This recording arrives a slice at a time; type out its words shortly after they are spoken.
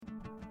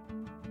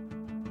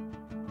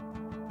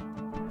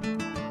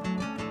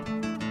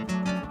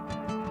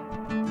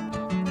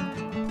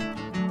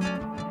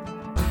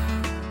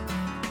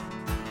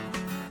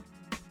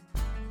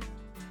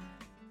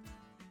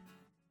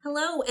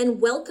Hello, and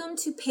welcome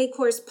to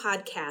Paycor's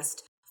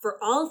podcast for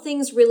all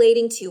things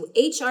relating to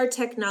HR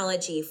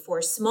technology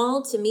for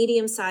small to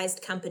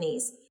medium-sized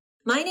companies.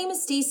 My name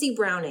is Stacy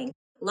Browning,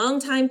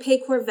 longtime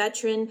Paycor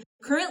veteran,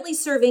 currently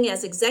serving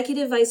as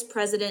Executive Vice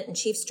President and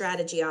Chief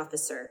Strategy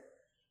Officer.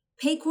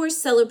 Paycor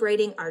is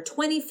celebrating our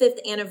 25th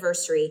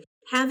anniversary,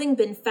 having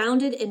been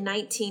founded in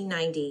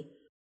 1990.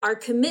 Our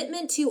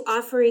commitment to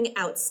offering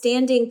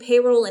outstanding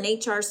payroll and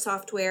HR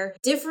software,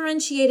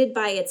 differentiated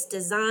by its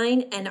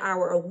design and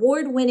our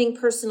award-winning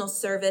personal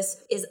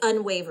service, is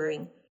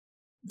unwavering.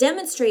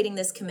 Demonstrating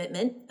this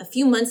commitment, a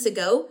few months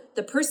ago,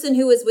 the person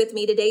who is with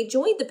me today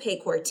joined the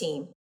Paycor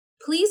team.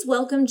 Please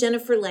welcome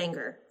Jennifer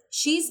Langer.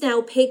 She's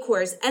now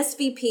Paycor's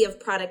SVP of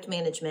Product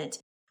Management.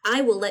 I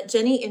will let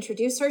Jenny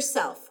introduce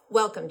herself.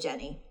 Welcome,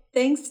 Jenny.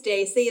 Thanks,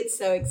 Stacy. It's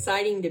so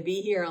exciting to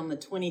be here on the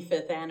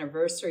 25th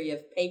anniversary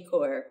of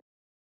Paycor.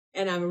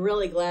 And I'm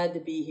really glad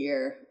to be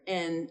here.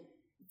 And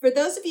for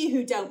those of you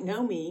who don't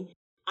know me,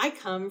 I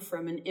come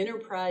from an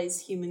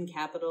enterprise human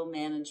capital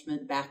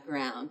management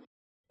background.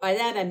 By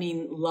that, I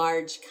mean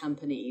large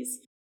companies.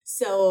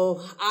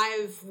 So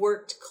I've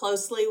worked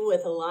closely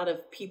with a lot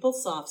of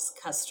PeopleSoft's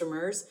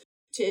customers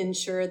to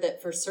ensure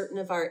that for certain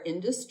of our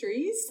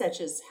industries, such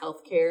as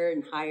healthcare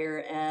and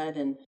higher ed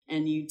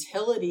and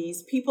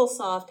utilities,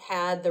 PeopleSoft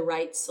had the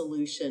right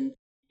solution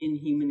in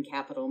human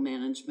capital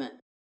management.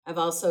 I've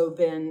also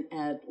been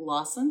at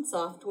Lawson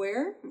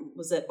Software,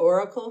 was at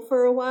Oracle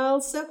for a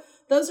while. So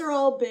those are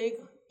all big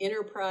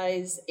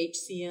enterprise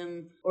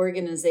HCM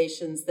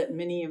organizations that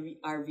many of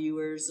our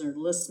viewers or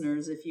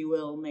listeners, if you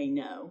will, may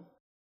know.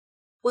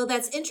 Well,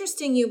 that's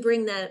interesting you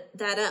bring that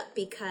up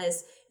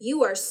because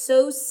you are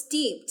so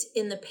steeped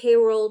in the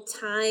payroll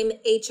time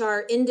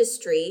HR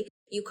industry.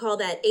 You call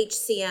that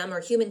HCM or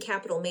human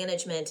capital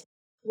management.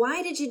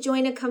 Why did you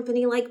join a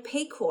company like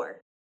Paycor?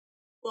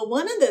 Well,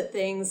 one of the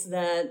things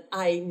that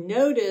I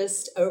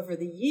noticed over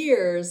the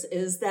years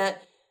is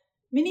that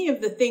many of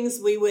the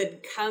things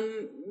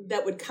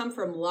that would come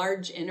from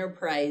large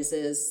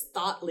enterprises,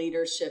 thought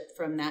leadership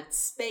from that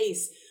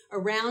space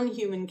around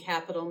human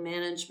capital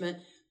management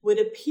would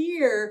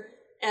appear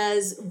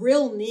as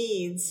real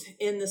needs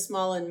in the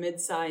small and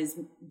mid-sized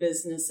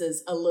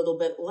businesses a little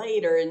bit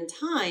later in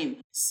time.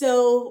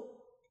 So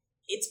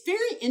it's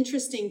very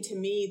interesting to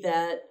me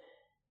that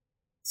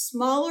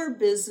smaller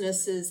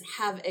businesses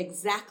have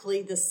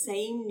exactly the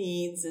same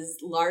needs as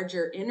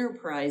larger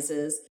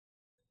enterprises,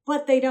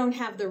 but they don't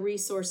have the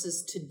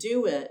resources to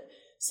do it.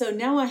 So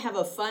now I have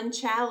a fun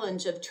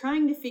challenge of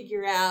trying to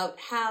figure out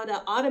how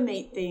to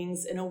automate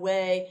things in a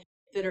way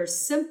that are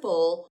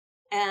simple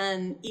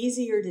and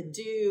easier to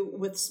do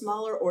with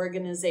smaller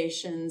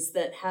organizations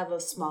that have a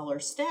smaller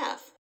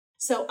staff.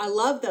 So I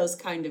love those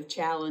kind of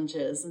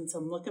challenges, and so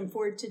I'm looking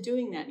forward to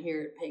doing that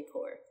here at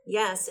Paycor.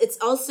 Yes, it's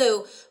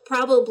also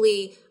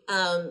probably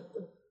an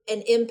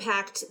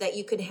impact that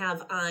you could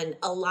have on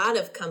a lot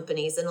of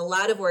companies and a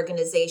lot of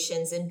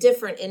organizations in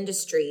different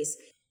industries.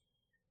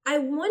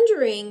 I'm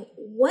wondering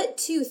what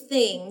two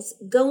things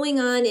going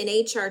on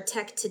in HR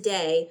tech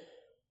today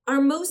are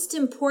most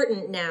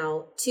important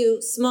now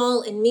to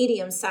small and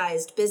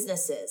medium-sized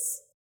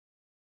businesses?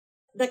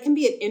 That can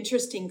be an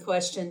interesting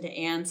question to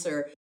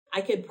answer. I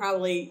could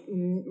probably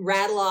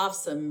rattle off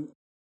some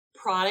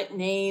product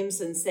names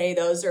and say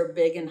those are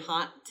big and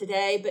hot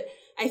today, but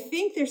I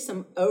think there's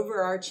some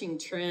overarching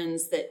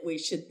trends that we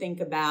should think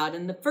about.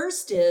 And the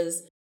first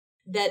is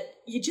that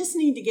you just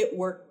need to get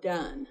work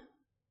done.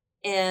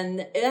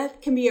 And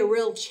that can be a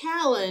real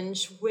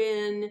challenge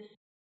when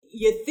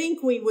you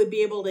think we would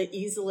be able to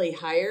easily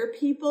hire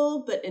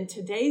people, but in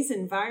today's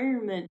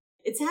environment,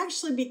 it's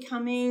actually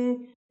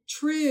becoming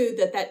true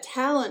that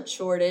talent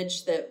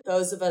shortage that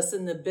those of us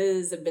in the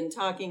biz have been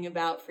talking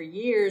about for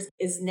years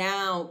is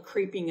now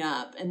creeping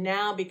up and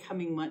now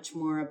becoming much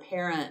more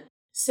apparent.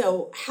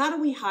 So how do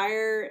we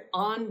hire,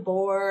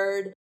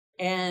 onboard,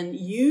 and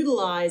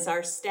utilize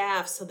our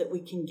staff so that we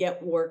can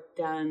get work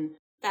done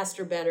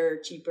faster, better,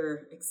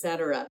 cheaper,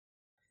 etc.?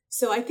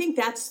 So I think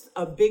that's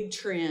a big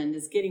trend,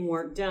 is getting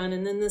work done.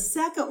 And then the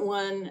second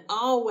one,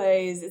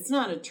 always, it's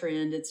not a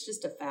trend, it's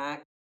just a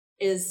fact,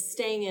 is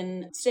staying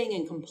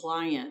in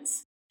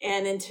compliance.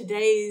 And in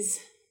today's,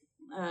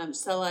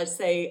 shall I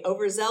say,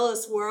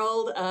 overzealous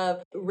world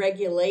of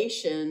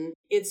regulation,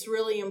 it's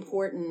really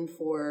important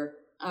for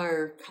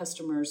our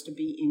customers to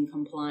be in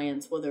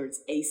compliance, whether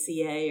it's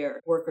ACA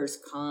or workers'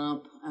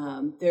 comp.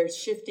 They're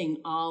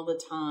shifting all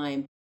the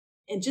time.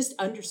 And just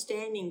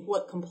understanding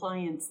what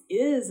compliance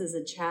is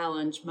a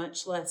challenge,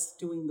 much less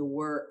doing the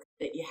work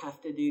that you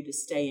have to do to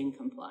stay in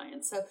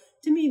compliance. So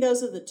to me,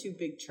 those are the two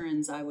big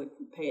trends I would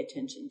pay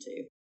attention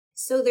to.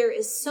 So there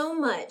is so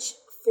much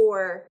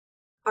for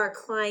our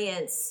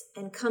clients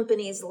and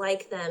companies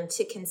like them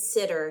to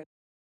consider.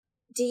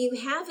 Do you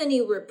have any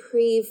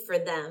reprieve for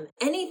them?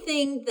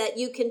 Anything that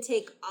you can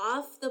take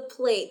off the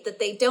plate that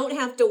they don't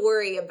have to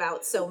worry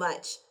about so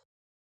much?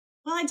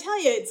 Well, I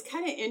tell you, it's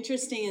kind of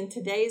interesting in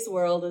today's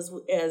world as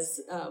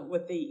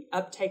with the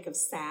uptake of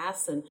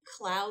SaaS and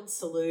cloud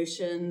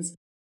solutions.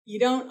 You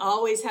don't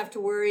always have to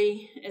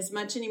worry as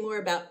much anymore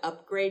about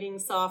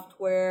upgrading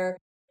software.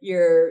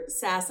 Your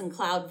SaaS and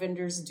cloud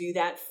vendors do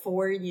that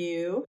for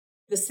you.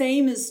 The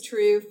same is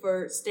true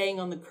for staying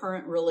on the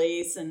current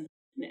release and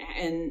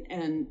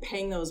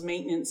paying those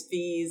maintenance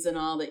fees and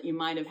all that you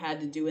might have had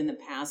to do in the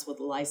past with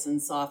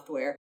licensed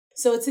software.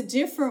 So it's a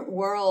different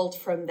world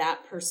from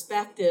that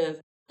perspective.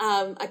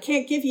 I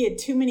can't give you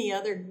too many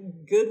other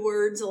good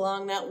words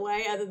along that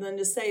way other than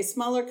to say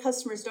smaller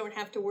customers don't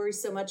have to worry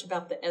so much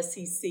about the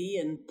SEC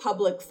and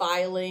public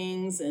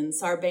filings and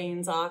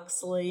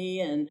Sarbanes-Oxley.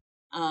 And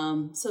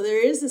so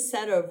there is a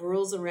set of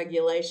rules and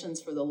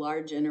regulations for the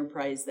large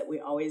enterprise that we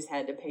always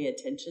had to pay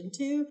attention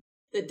to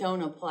that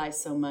don't apply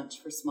so much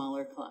for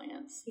smaller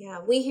clients. Yeah,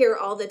 we hear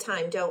all the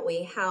time, don't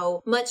we,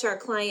 how much our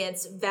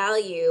clients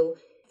value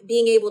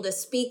being able to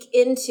speak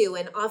into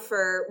and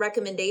offer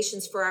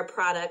recommendations for our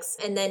products,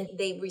 and then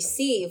they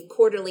receive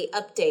quarterly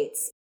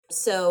updates.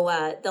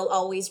 So they'll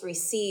always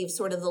receive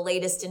sort of the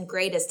latest and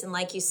greatest. And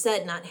like you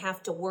said, not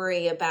have to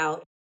worry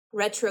about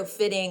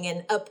retrofitting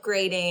and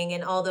upgrading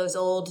and all those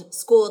old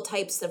school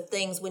types of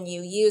things when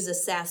you use a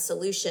SaaS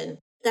solution.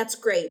 That's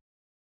great.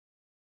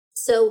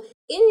 So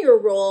in your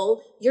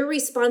role, you're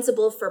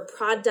responsible for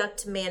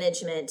product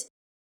management.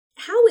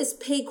 How is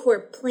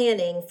Paycor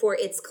planning for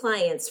its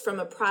clients from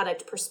a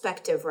product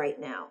perspective right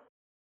now?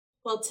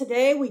 Well,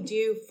 today we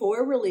do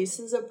 4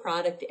 releases of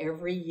product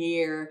every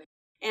year,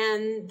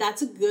 and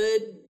that's a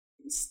good,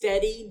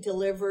 steady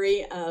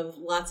delivery of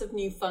lots of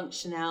new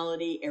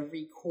functionality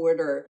every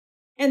quarter.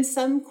 And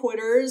some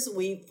quarters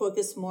we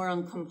focus more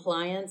on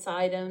compliance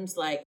items,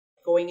 like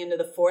going into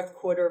the 4th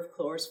quarter, of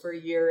course, for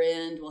year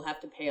end, we'll have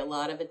to pay a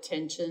lot of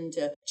attention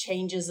to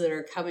changes that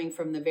are coming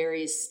from the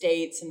various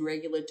states and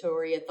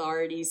regulatory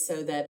authorities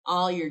so that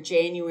all your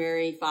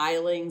January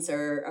filings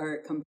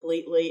are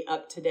completely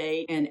up to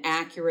date and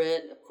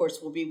accurate. Of course,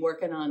 we'll be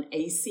working on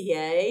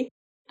ACA.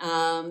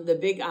 The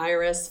big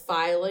IRS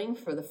filing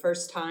for the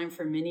first time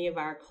for many of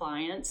our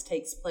clients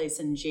takes place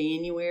in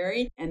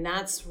January. And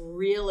that's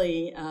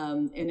really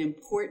an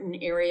important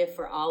area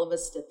for all of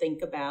us to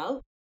think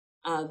about.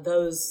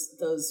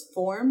 Those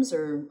forms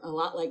are a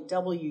lot like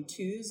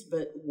W-2s,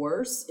 but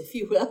worse, if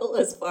you will,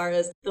 as far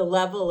as the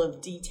level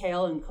of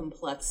detail and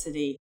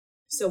complexity.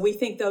 So we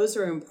think those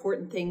are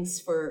important things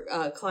for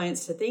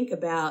clients to think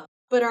about.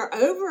 But our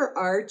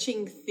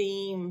overarching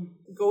theme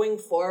going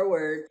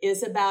forward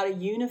is about a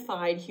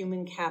unified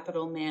human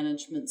capital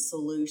management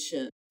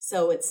solution.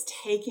 So it's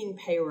taking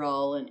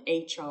payroll and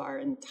HR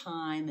and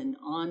time and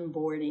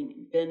onboarding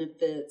and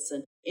benefits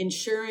and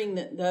ensuring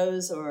that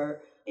those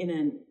are in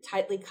a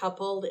tightly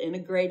coupled,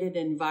 integrated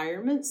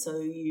environment. So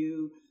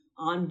you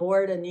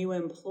onboard a new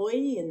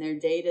employee and their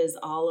data is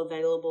all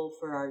available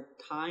for our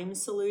time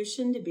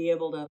solution to be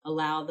able to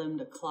allow them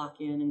to clock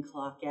in and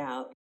clock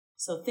out.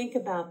 So think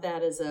about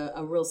that as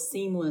a real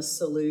seamless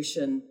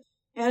solution.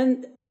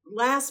 And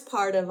last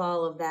part of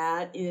all of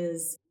that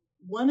is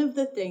one of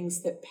the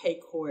things that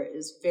Paycor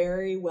is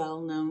very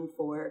well known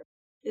for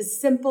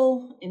is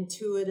simple,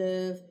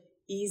 intuitive,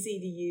 easy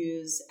to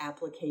use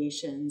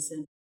applications.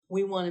 And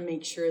we want to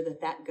make sure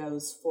that that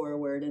goes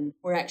forward. And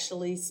we're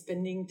actually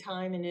spending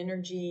time and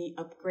energy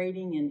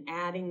upgrading and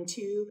adding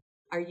to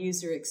our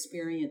user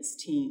experience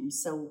team.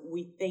 So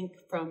we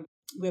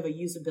have a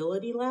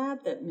usability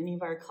lab that many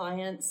of our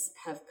clients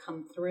have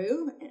come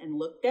through and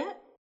looked at.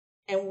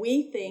 And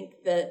we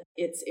think that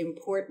it's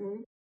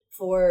important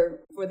for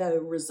the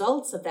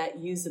results of that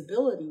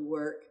usability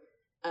work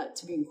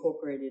to be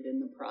incorporated in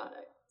the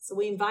product. So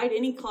we invite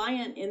any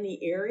client in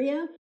the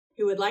area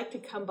who would like to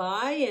come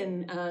by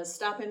and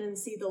stop in and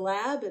see the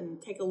lab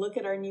and take a look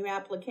at our new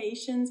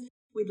applications.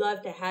 We'd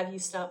love to have you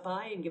stop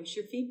by and give us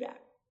your feedback.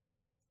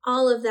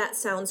 All of that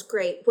sounds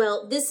great.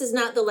 Well, this is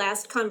not the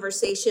last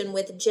conversation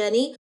with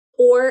Jenny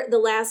or the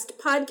last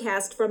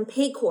podcast from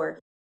Paycor.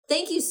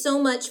 Thank you so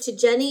much to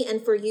Jenny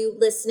and for you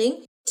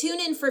listening.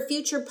 Tune in for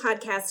future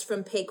podcasts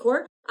from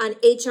Paycor on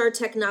HR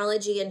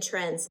technology and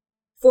trends.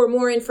 For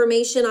more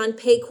information on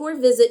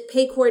Paycor, visit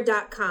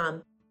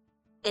paycor.com.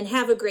 And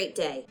have a great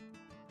day.